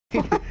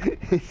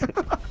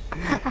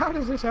How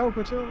does this help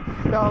at all?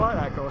 No, I like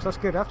that course. That's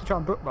good. I have to try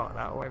and bookmark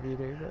that or whatever you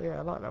do. But yeah,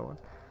 I like that one.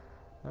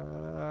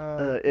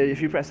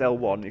 If you press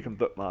L1, you can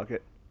bookmark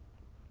it.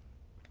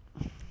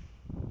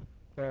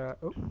 Oh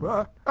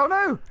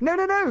no! No,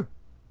 no, no!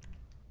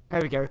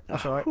 There we go.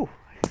 That's alright.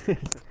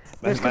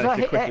 That's because I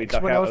hit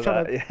X when I was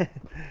trying to... Yeah.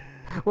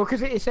 Well,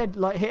 because it said,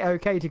 like, hit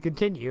OK to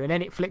continue, and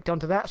then it flicked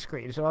onto that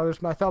screen, so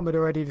my thumb had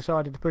already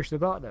decided to push the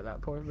button at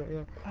that point, but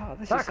yeah. Oh,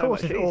 that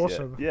course is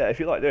awesome. Yeah, if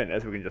you like doing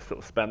this, we can just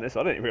sort of spam this.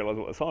 I didn't realise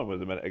what the time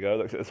was a minute ago. I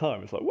looked at the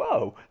time, it's like,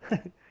 whoa!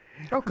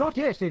 Oh, God,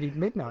 yeah, it's nearly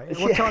midnight.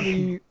 What time are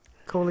you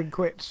calling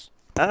quits?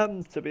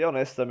 To be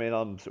honest, I mean,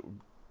 I'm sort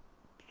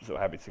of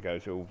happy to go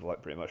till,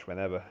 like, pretty much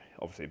whenever.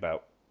 Obviously,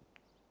 about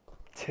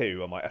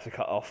 2, I might have to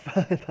cut off.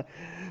 But,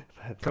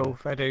 cool,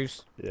 fair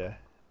dues. Yeah,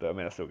 but I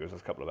mean, that still gives us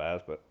a couple of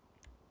hours, but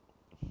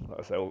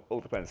like I say, all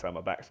depends how my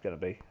back's going to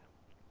be.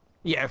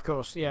 Yeah, of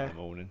course, yeah. In the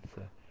morning,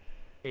 so.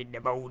 In the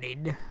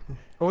morning.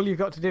 All you've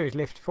got to do is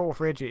lift 4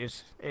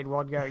 fridges in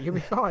one go. You'll be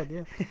fine,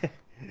 yeah.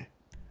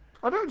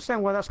 I don't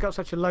understand why that's got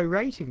such a low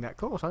rating, that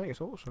course. I think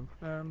it's awesome.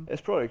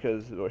 It's probably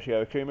because, what, should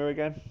you go Akuma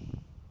again?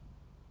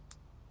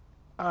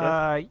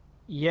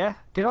 Yeah.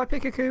 Did I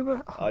pick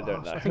Akuma? Oh, I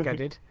don't know. I think I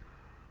did.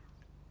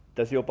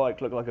 Does your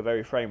bike look like a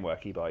very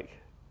frameworky bike?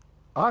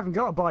 I haven't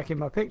got a bike in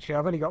my picture.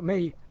 I've only got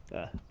me.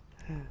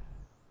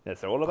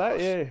 It's all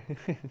about you.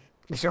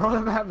 It's all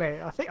about me.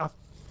 I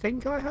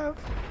think I have.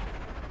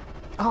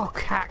 Oh,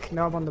 cack!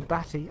 No, I'm on the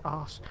batty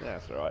arse. Yeah,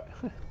 that's all right.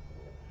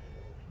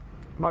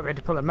 Might be able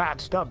to pull a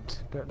mad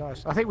stunt, but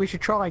nice. I think we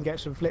should try and get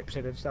some flips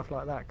in and stuff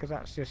like that, because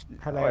that's just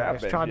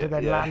hilarious. Trying to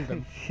then land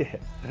them. Yeah.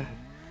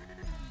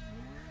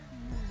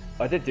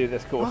 I did do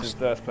this course in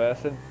first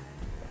person.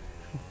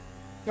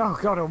 Oh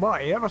God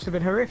Almighty, that must have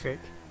been horrific.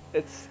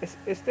 It's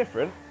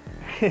different.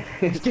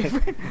 It's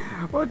different.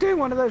 Well, doing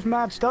one of those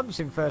mad stunts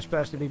in first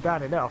person would be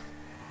bad enough.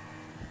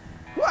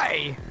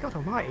 Way! God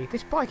Almighty,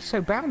 this bike is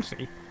so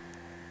bouncy.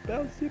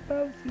 Bouncy,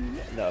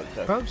 bouncy. No,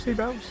 bouncy,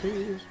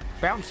 bouncy.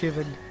 Bouncier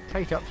than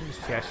Kate Upton's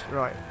chest.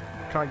 Right,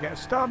 try and get a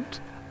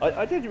stunt.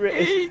 I did.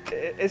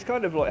 It's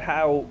kind of like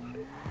how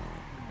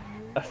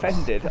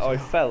offended I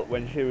felt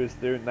when she was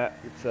doing that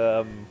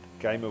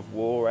Game of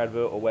War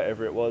advert or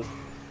whatever it was.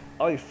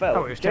 I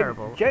felt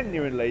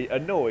genuinely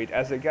annoyed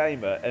as a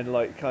gamer and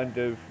like kind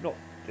of not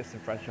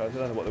disenfranchised. I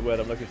don't know what the word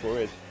I'm looking for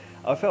is.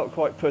 I felt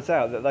quite put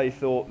out that they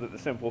thought that the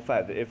simple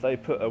fact that if they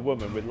put a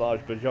woman with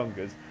large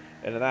bajongas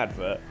in an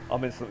advert,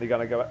 I'm instantly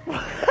going to go.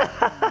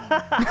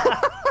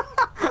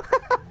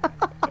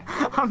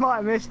 I might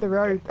have missed the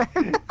road.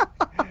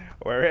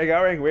 Where are you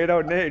going? We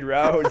don't need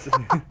roads.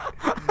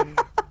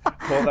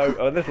 Although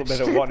a little bit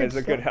of one is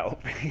a good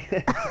help.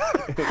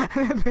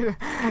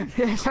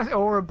 Yes,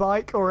 or a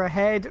bike, or a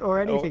head,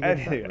 or anything. Or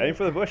anything. Aim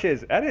for the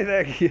bushes.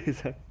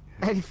 Anything.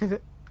 Anything.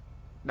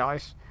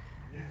 Nice.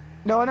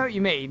 No, I know what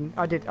you mean.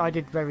 I did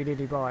very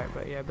nearly buy it,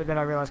 but yeah. But then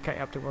I realised Kate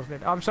Upton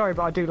wasn't it. I'm sorry,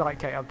 but I do like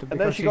Kate Upton. And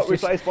then she got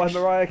replaced by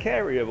Mariah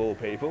Carey of all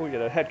people. You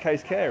know, head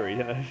case Carey.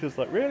 You know, she was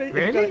like, really?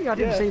 Really? I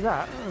didn't see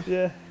that. Oh.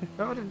 Yeah.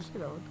 No, I didn't see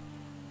that one.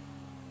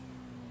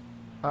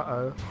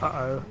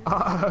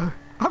 Uh-oh.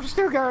 I'm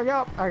still going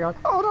up. Hang on.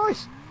 Oh,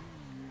 nice.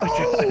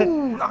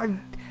 Oh,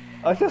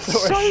 I just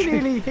so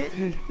nearly hit.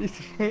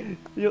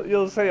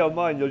 You'll see on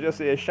mine. You'll just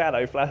see a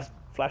shadow flash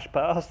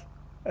past,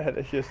 and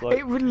it's just like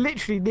it would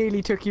literally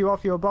nearly took you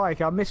off your bike.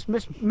 I missed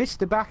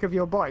the back of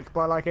your bike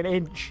by like an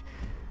inch.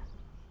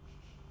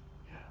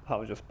 I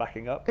was just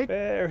backing up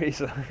very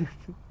slowly.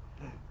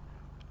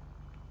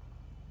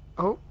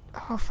 Oh,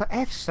 for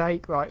F's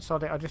sake! Right,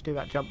 sod it. I'll just do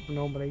that jump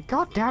normally.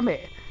 God damn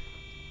it!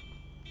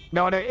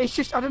 No, it's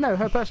just, I don't know,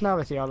 her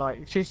personality I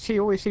like. She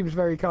always seems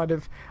very kind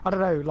of, I don't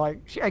know, like,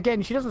 she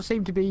doesn't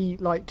seem to be,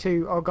 like,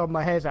 too, oh god,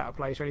 my hair's out of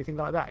place or anything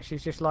like that.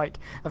 She's just like,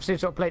 I've seen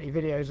sort of plenty of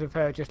videos of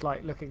her just,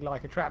 like, looking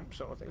like a tramp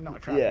sort of thing. Not a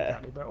tramp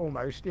exactly, but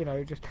almost, you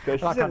know, just, she's in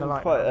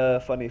quite a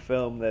funny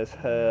film. There's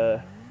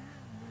her,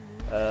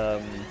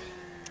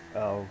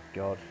 oh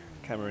god,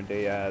 Cameron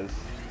Diaz.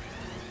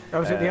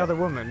 Oh, is it The Other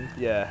Woman?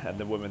 Yeah, and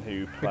the woman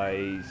who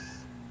plays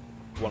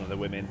one of the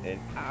women in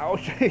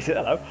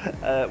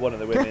one of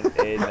the women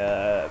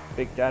in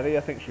Big Daddy. I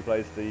think she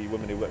plays the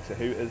woman who works at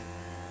Hooters.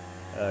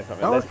 I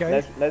can't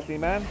remember. Leslie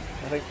Mann,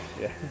 I think.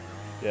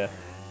 Yeah.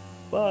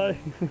 Bye.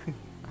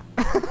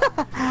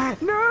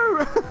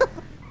 No.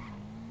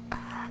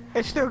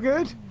 It's still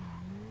good.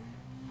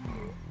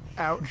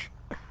 Ouch.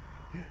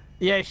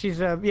 Yeah, she's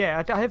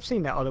yeah. I have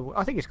seen that other.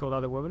 I think it's called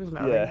Other Woman, isn't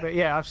it? Yeah. But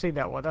yeah, I've seen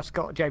that one. That's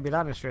got Jamie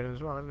Lannister in it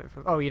as well, isn't it?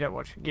 Oh, you don't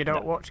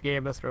watch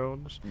Game of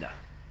Thrones? No.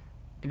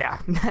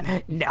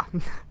 No.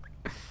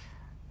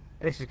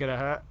 This is gonna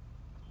hurt.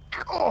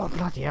 Oh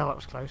bloody hell, that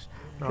was close.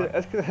 Right.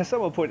 As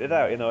someone pointed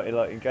out,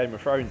 in Game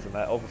of Thrones and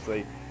that,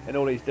 obviously, in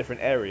all these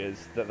different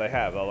areas that they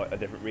have are like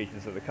different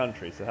regions of the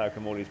country. So how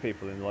come all these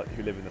people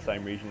who live in the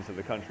same regions of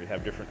the country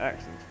have different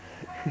accents?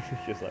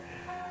 It's just like,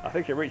 I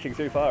think you're reaching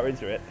too far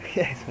into it.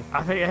 Yes.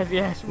 I think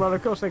yes. Well,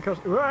 of course like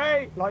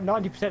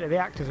 90% of the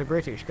actors are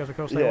British because of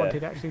course they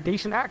wanted actually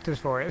decent actors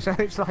for it. So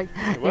it's like,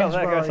 well,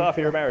 there goes half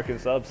your American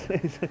subs.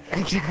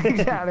 Exactly.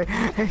 You're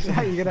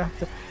gonna have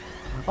to.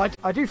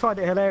 I do find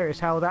it hilarious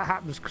how that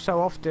happens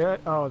so often.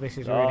 Oh, this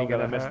is really I'm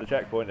going to miss the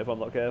checkpoint if I'm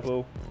not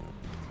careful.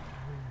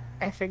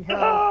 Effing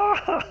hell.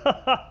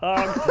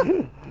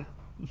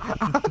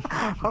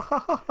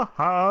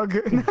 Hug.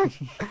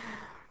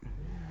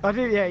 I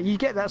do, yeah, you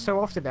get that so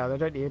often now, though,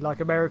 don't you?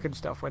 Like American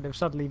stuff, when they've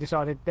suddenly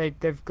decided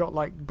they've got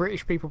like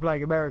British people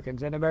playing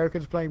Americans and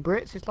Americans playing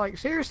Brits. It's like,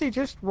 seriously,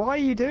 just why are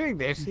you doing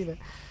this? You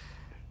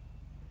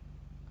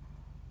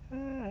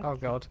know. Oh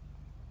God.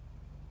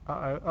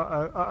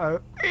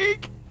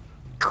 Eek!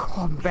 Come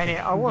on,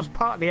 Bennett. I was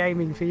partly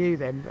aiming for you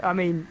then. I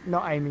mean,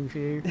 not aiming for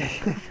you.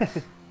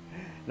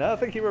 No, I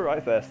think you were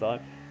right first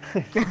time.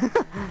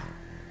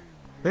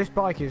 This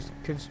bike is...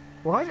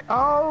 What?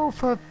 Oh,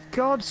 for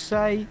God's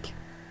sake.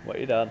 What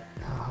you done?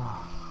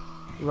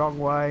 Wrong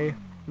way.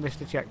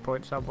 Missed a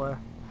checkpoint somewhere.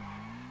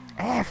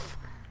 F!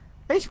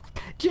 Do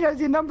you know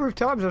the number of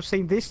times I've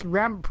seen this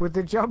ramp with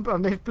the jump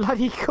on this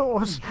bloody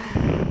course?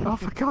 Oh,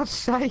 for God's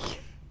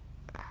sake.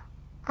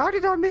 How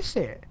did I miss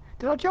it?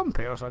 Did I jump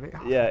it or something?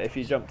 Yeah, if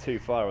you jump too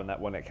far on that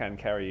one, it can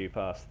carry you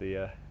past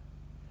the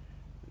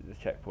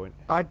checkpoint.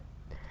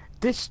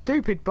 This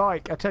stupid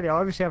bike, I tell you, I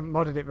obviously haven't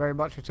modded it very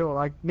much at all.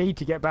 I need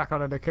to get back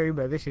on an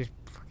Akuma. This is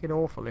fucking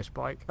awful, this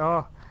bike.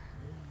 Oh,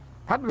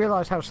 hadn't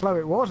realised how slow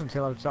it was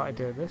until I started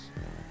doing this.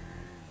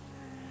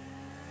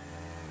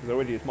 Because I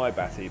already used my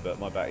batty, but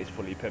my batty's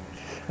fully pimped.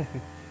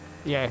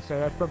 Yeah, so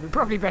that's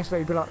probably best that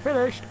you'd be like,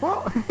 finished.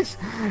 What?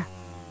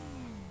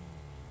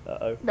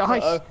 Uh-oh.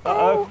 Nice. Uh-oh.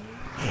 Uh-oh.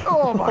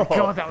 Oh my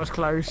God, that was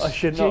close. I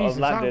should not have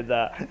landed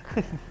that.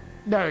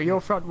 No, your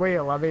front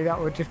wheel, I mean, that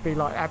would just be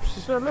like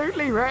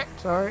absolutely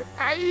wrecked. Sorry.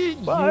 Hey,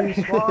 Bye.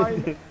 you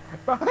swine.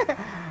 Bye.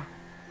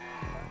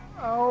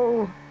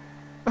 Oh.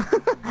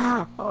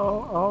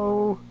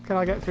 Oh. Can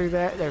I get through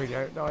there? There we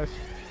go. Nice.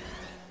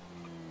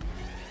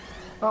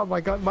 Oh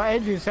my God, my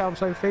engine sounds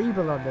so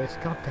feeble on this.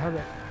 God damn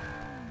it.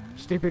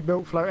 Stupid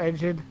milk float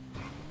engine.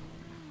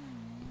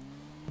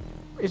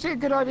 Is it a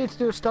good idea to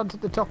do a stunt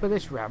at the top of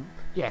this ramp?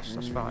 Yes,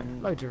 that's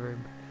fine. Loads of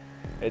room.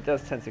 It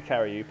does tend to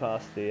carry you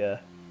past the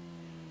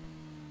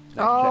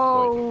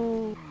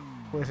oh,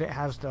 as it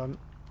has done.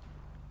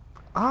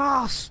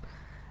 Ah,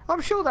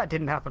 I'm sure that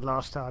didn't happen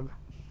last time.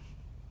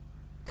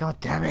 God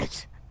damn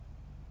it!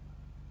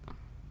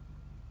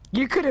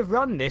 You could have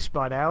run this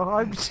by now.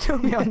 I'd still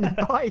be on the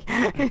bike.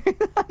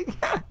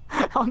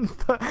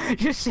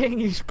 Just seeing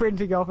you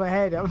sprinting off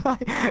ahead. I'm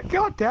like,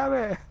 God damn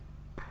it!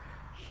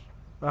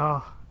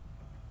 Oh,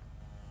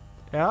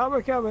 yeah,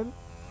 we're coming.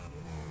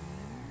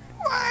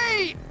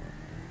 Wait!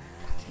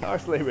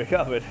 Nicely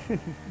recovered.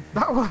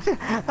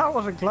 That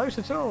wasn't close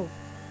at all.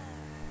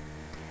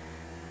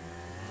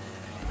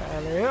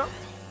 Alley-oop.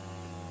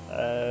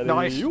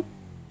 Nice.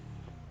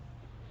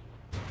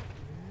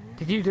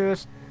 Did you do a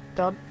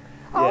stunt?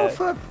 Oh,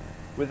 yeah.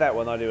 With that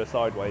one, I do a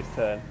sideways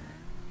turn.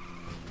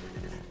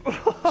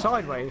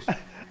 Sideways?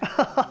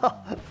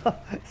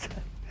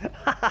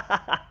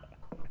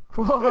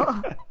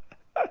 What?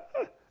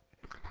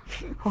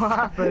 What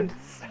happened?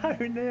 So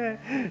near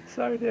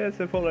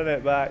to pulling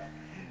it back.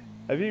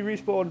 Have you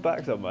respawned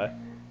back somewhere?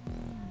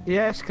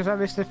 Yes, because I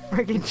missed the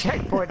frigging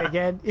checkpoint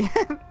again.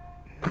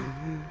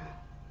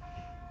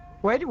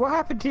 What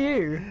happened to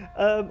you?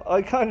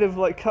 I kind of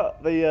like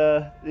cut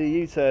the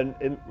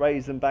U-turn,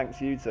 raised and banked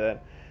U-turn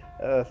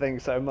thing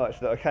so much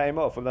that I came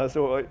off, and I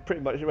sort of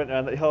pretty much went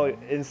around the whole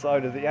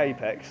inside of the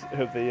apex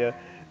of the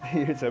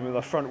U-turn with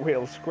the front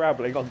wheel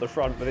scrabbling on the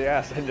front with the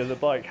ass end of the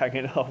bike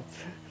hanging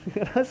off.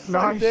 I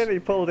so nearly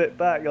pulled it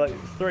back like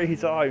 3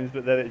 times,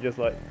 but then it just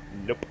like,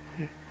 nope.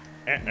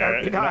 No,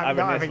 you're not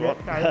having this one.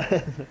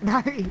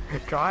 No.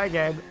 Try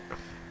again.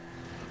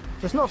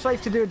 It's not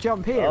safe to do a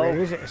jump here,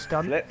 really, is it? A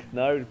stunt? Flip?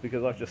 No,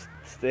 because I've just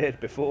steered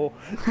before.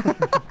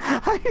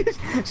 I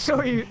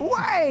saw you.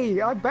 Way!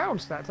 I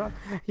bounced that time.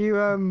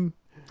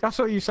 I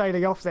saw you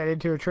sailing off then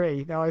into a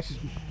tree. Nice.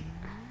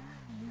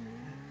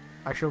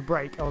 I shall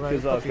brake, although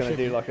because I was going to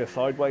do like a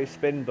sideways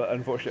spin, but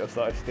unfortunately I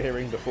started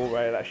steering before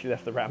I had actually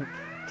left the ramp.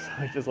 So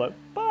I was just like,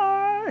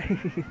 bye!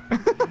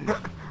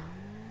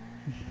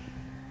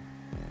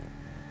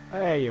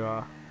 There you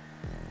are.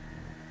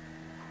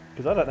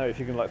 Because I don't know if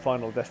you can like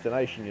final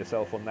destination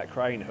yourself on that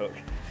crane hook.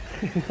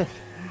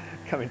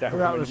 Coming down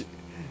that was...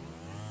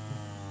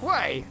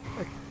 Way!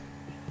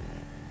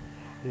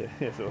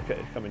 Yeah, so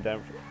okay, coming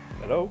down from...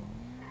 Hello?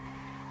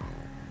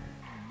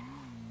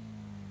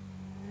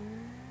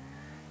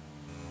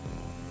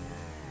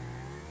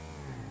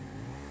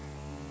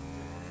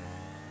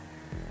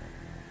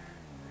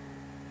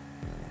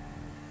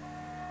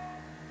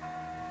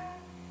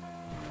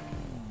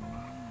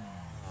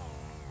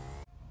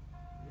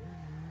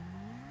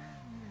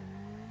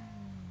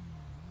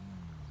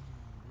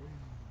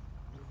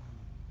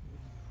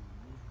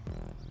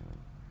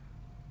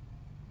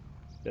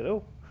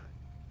 Hello?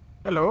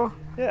 Hello?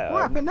 Yeah.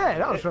 What happened there?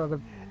 That was rather...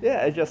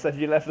 Yeah, it just said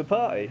you left the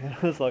party. And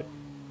I was like,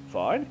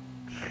 fine.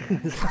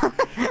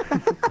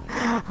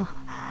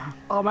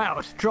 I'm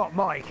out. Drop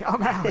mic.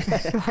 I'm out.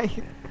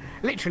 Like,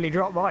 literally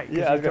drop mic.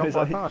 Yeah, I was going to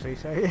say... party,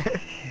 so yeah.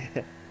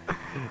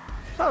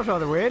 That was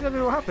rather weird. I don't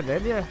know what happened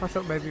then. Yeah, I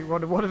thought maybe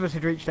one of us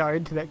had reached our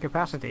internet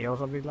capacity or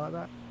something like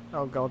that.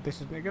 Oh god, this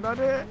isn't a good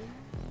idea.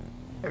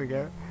 There we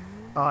go.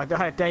 Oh, I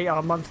date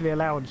our monthly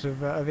allowance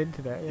of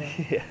internet.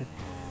 Yeah.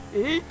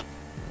 Yeah. Eek.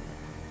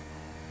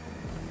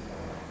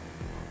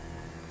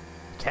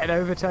 10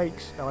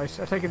 overtakes. Nice.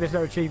 I take it there's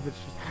no achievements.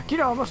 Do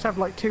you know I must have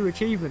like 2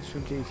 achievements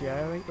from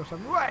GTA, I think, or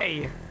something.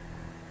 Way.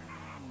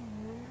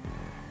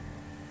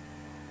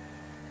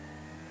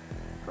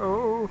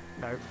 Oh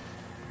no.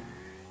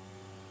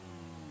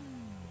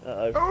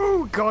 Uh-oh.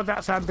 Oh god,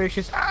 that's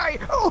ambitious. Aye!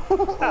 Oh!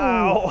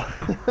 Ow!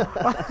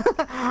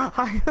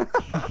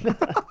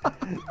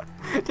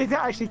 Did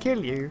that actually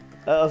kill you?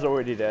 I was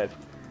already dead.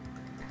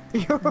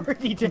 You're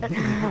already dead.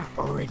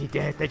 Already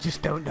dead. They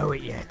just don't know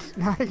it yet.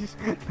 Nice.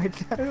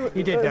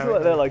 You did know.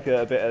 They're like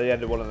a bit at the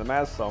end of one of the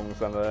Maz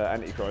songs on the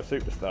Antichrist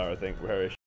Superstar, I think, where